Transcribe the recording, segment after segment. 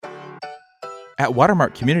At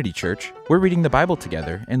Watermark Community Church, we're reading the Bible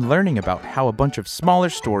together and learning about how a bunch of smaller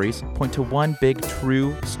stories point to one big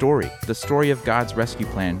true story, the story of God's rescue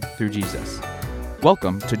plan through Jesus.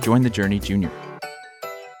 Welcome to Join the Journey Junior.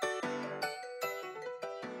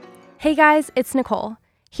 Hey guys, it's Nicole.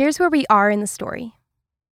 Here's where we are in the story.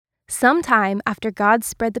 Sometime after God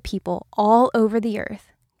spread the people all over the earth,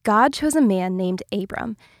 God chose a man named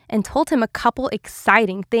Abram and told him a couple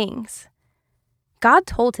exciting things. God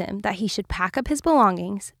told him that he should pack up his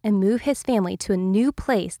belongings and move his family to a new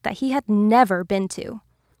place that he had never been to.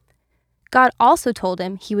 God also told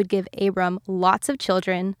him he would give Abram lots of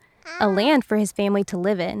children, a land for his family to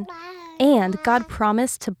live in, and God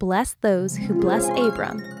promised to bless those who bless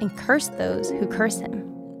Abram and curse those who curse him.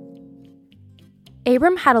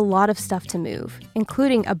 Abram had a lot of stuff to move,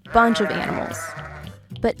 including a bunch of animals.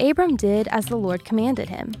 But Abram did as the Lord commanded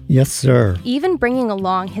him. Yes, sir. Even bringing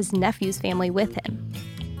along his nephew's family with him.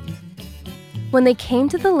 When they came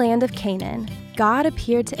to the land of Canaan, God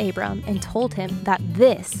appeared to Abram and told him that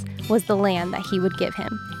this was the land that he would give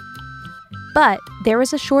him. But there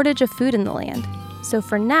was a shortage of food in the land, so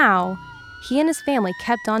for now, he and his family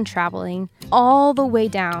kept on traveling all the way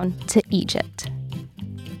down to Egypt.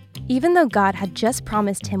 Even though God had just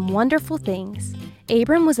promised him wonderful things,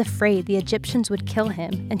 Abram was afraid the Egyptians would kill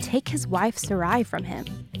him and take his wife Sarai from him.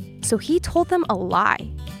 So he told them a lie.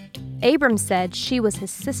 Abram said she was his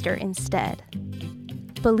sister instead.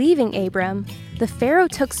 Believing Abram, the Pharaoh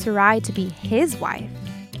took Sarai to be his wife.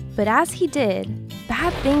 But as he did,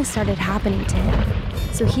 bad things started happening to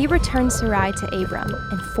him. So he returned Sarai to Abram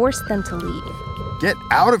and forced them to leave. Get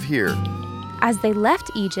out of here! As they left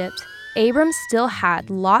Egypt, Abram still had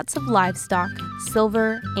lots of livestock,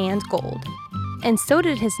 silver, and gold. And so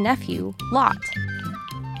did his nephew, Lot.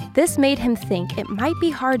 This made him think it might be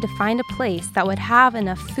hard to find a place that would have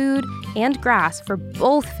enough food and grass for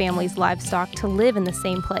both families' livestock to live in the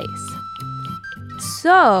same place.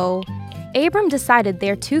 So, Abram decided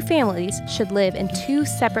their two families should live in two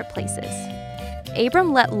separate places.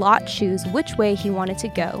 Abram let Lot choose which way he wanted to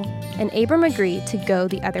go, and Abram agreed to go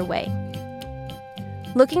the other way.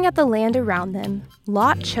 Looking at the land around them,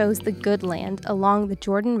 Lot chose the good land along the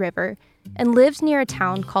Jordan River and lived near a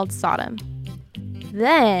town called Sodom.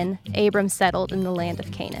 Then Abram settled in the land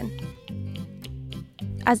of Canaan.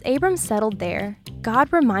 As Abram settled there,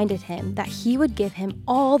 God reminded him that he would give him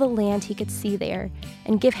all the land he could see there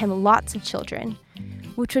and give him lots of children,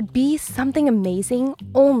 which would be something amazing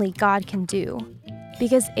only God can do.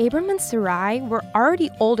 Because Abram and Sarai were already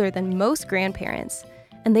older than most grandparents,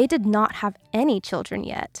 and they did not have any children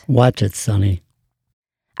yet. Watch it, Sonny.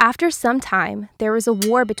 After some time, there was a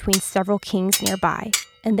war between several kings nearby,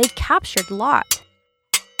 and they captured Lot.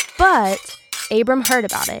 But Abram heard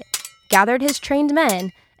about it, gathered his trained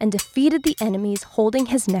men, and defeated the enemies holding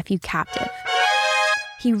his nephew captive.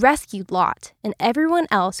 He rescued Lot and everyone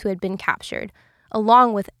else who had been captured,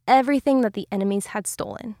 along with everything that the enemies had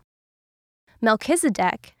stolen.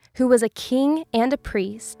 Melchizedek, who was a king and a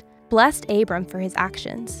priest, blessed Abram for his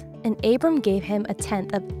actions, and Abram gave him a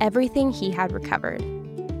tenth of everything he had recovered.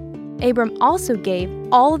 Abram also gave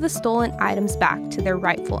all of the stolen items back to their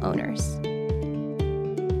rightful owners.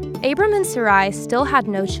 Abram and Sarai still had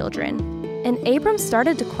no children, and Abram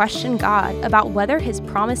started to question God about whether his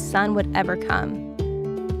promised son would ever come.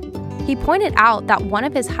 He pointed out that one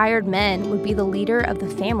of his hired men would be the leader of the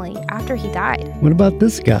family after he died. What about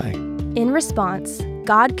this guy? In response,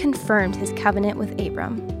 God confirmed his covenant with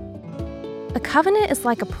Abram. A covenant is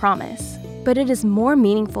like a promise, but it is more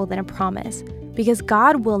meaningful than a promise because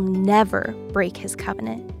God will never break his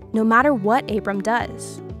covenant, no matter what Abram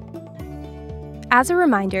does. As a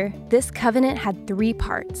reminder, this covenant had 3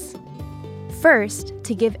 parts. First,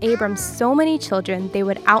 to give Abram so many children they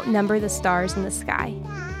would outnumber the stars in the sky.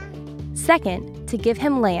 Second, to give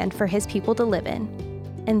him land for his people to live in.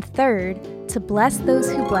 And third, to bless those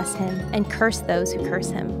who bless him and curse those who curse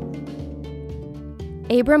him.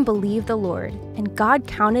 Abram believed the Lord, and God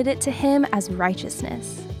counted it to him as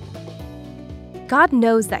righteousness. God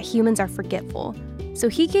knows that humans are forgetful, so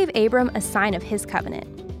he gave Abram a sign of his covenant.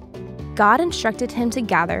 God instructed him to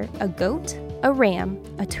gather a goat, a ram,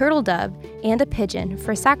 a turtle dove, and a pigeon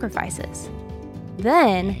for sacrifices.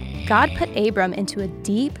 Then, God put Abram into a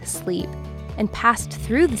deep sleep and passed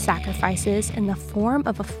through the sacrifices in the form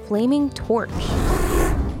of a flaming torch.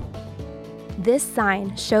 This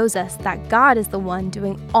sign shows us that God is the one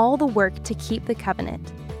doing all the work to keep the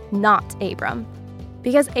covenant, not Abram,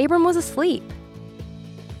 because Abram was asleep.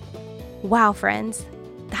 Wow, friends,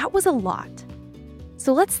 that was a lot.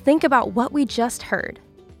 So let's think about what we just heard.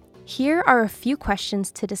 Here are a few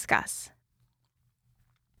questions to discuss.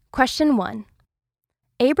 Question 1.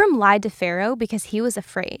 Abram lied to Pharaoh because he was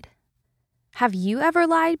afraid. Have you ever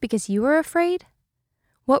lied because you were afraid?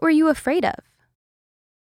 What were you afraid of?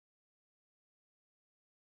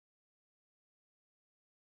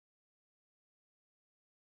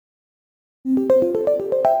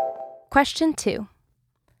 Question 2.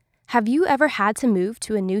 Have you ever had to move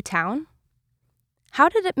to a new town? How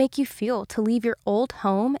did it make you feel to leave your old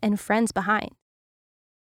home and friends behind?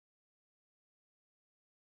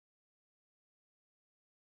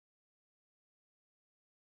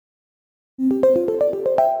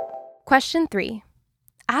 Question 3.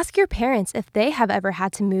 Ask your parents if they have ever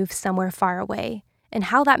had to move somewhere far away and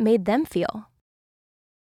how that made them feel.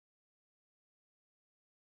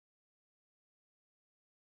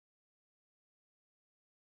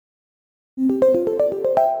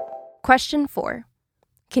 Question 4.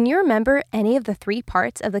 Can you remember any of the 3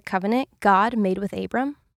 parts of the covenant God made with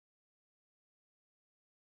Abram?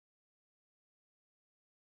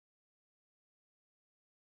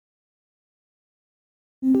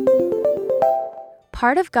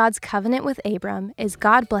 Part of God's covenant with Abram is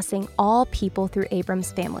God blessing all people through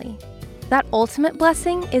Abram's family. That ultimate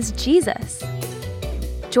blessing is Jesus.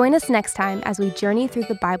 Join us next time as we journey through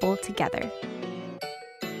the Bible together.